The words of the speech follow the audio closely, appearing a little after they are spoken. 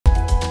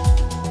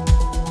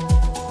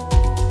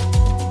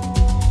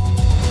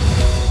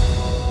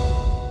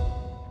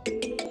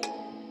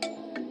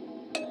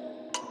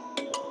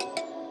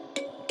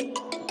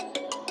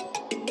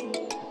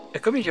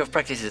community of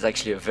practice is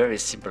actually a very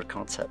simple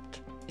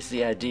concept. It's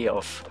the idea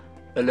of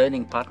a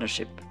learning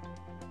partnership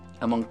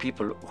among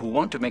people who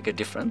want to make a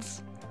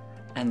difference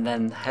and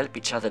then help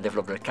each other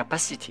develop the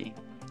capacity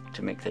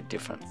to make that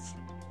difference.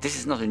 This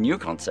is not a new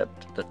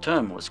concept. The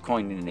term was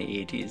coined in the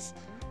 80s,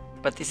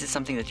 but this is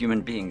something that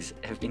human beings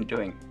have been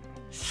doing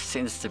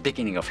since the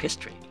beginning of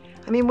history.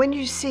 I mean, when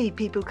you see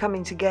people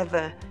coming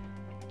together,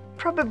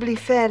 probably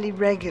fairly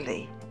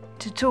regularly,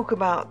 to talk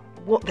about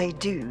what they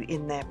do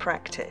in their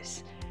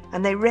practice,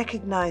 and they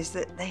recognize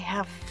that they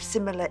have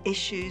similar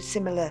issues,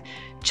 similar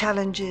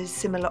challenges,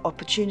 similar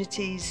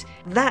opportunities,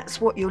 that's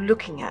what you're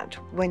looking at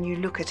when you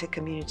look at a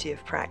community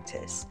of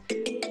practice.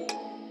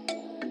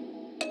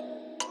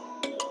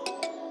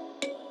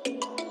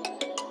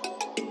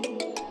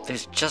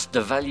 There's just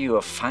the value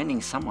of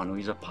finding someone who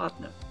is a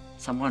partner,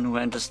 someone who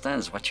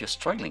understands what you're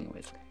struggling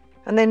with.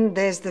 And then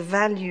there's the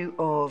value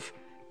of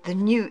the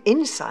new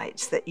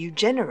insights that you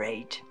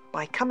generate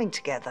by coming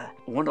together.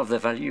 One of the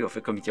value of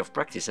a community of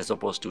practice, as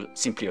opposed to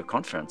simply a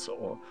conference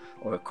or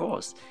a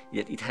course,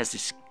 yet it has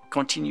this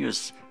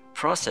continuous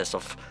process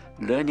of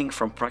learning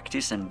from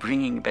practice and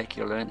bringing back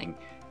your learning.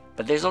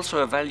 But there's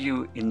also a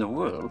value in the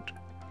world,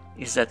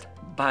 is that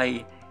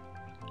by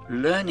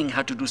learning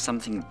how to do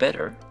something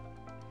better,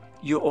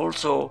 you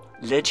also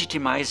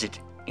legitimize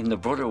it in the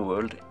broader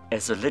world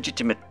as a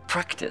legitimate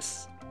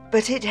practice.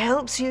 But it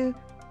helps you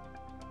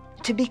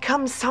to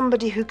become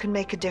somebody who can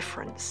make a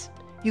difference.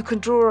 You can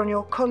draw on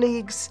your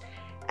colleagues,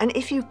 and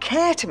if you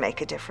care to make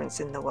a difference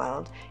in the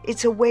world,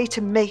 it's a way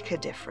to make a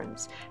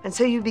difference. And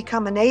so you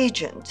become an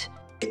agent.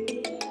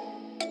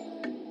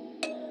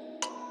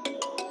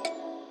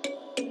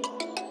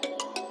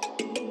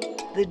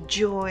 The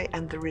joy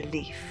and the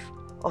relief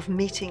of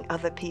meeting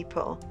other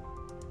people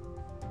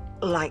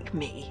like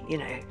me, you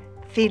know,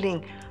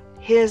 feeling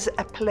here's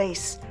a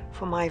place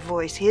for my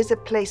voice, here's a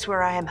place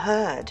where I am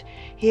heard,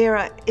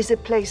 here is a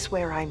place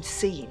where I'm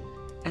seen.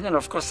 And then,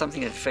 of course,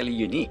 something that's fairly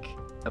unique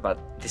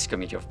about this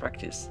community of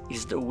practice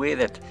is the way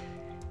that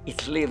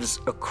it lives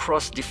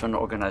across different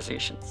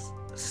organizations.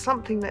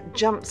 Something that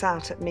jumps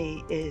out at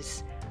me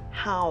is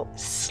how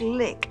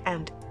slick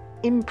and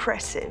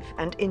impressive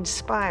and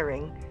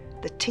inspiring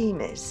the team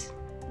is.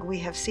 We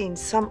have seen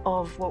some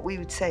of what we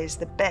would say is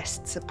the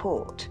best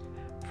support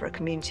for a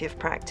community of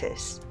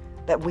practice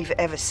that we've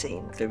ever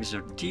seen. There is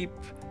a deep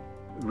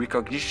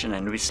recognition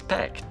and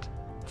respect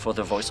for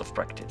the voice of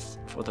practice,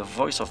 for the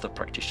voice of the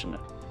practitioner.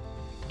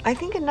 I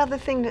think another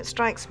thing that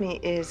strikes me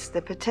is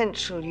the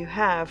potential you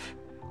have,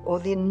 or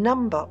the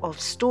number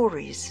of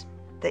stories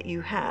that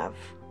you have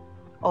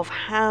of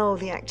how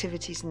the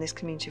activities in this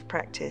community of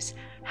practice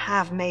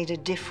have made a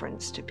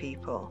difference to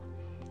people,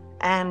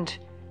 and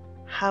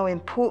how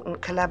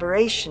important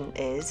collaboration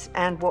is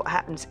and what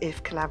happens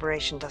if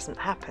collaboration doesn't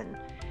happen.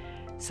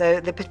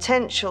 So the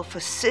potential for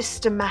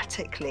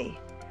systematically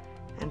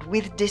and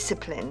with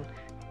discipline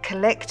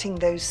collecting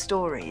those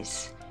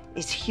stories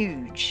is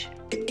huge.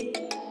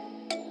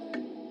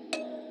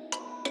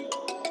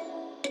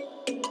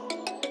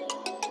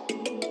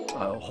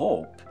 Our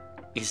hope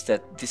is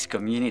that this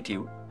community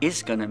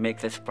is going to make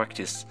this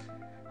practice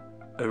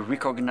a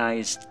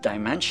recognized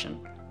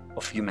dimension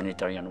of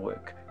humanitarian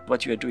work.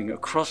 What you are doing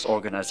across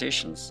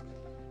organizations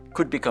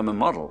could become a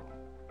model,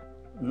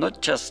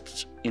 not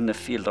just in the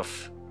field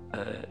of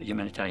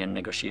humanitarian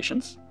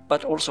negotiations,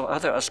 but also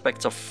other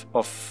aspects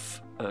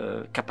of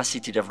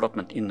capacity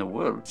development in the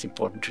world. It's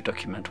important to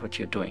document what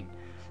you're doing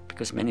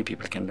because many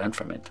people can learn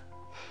from it.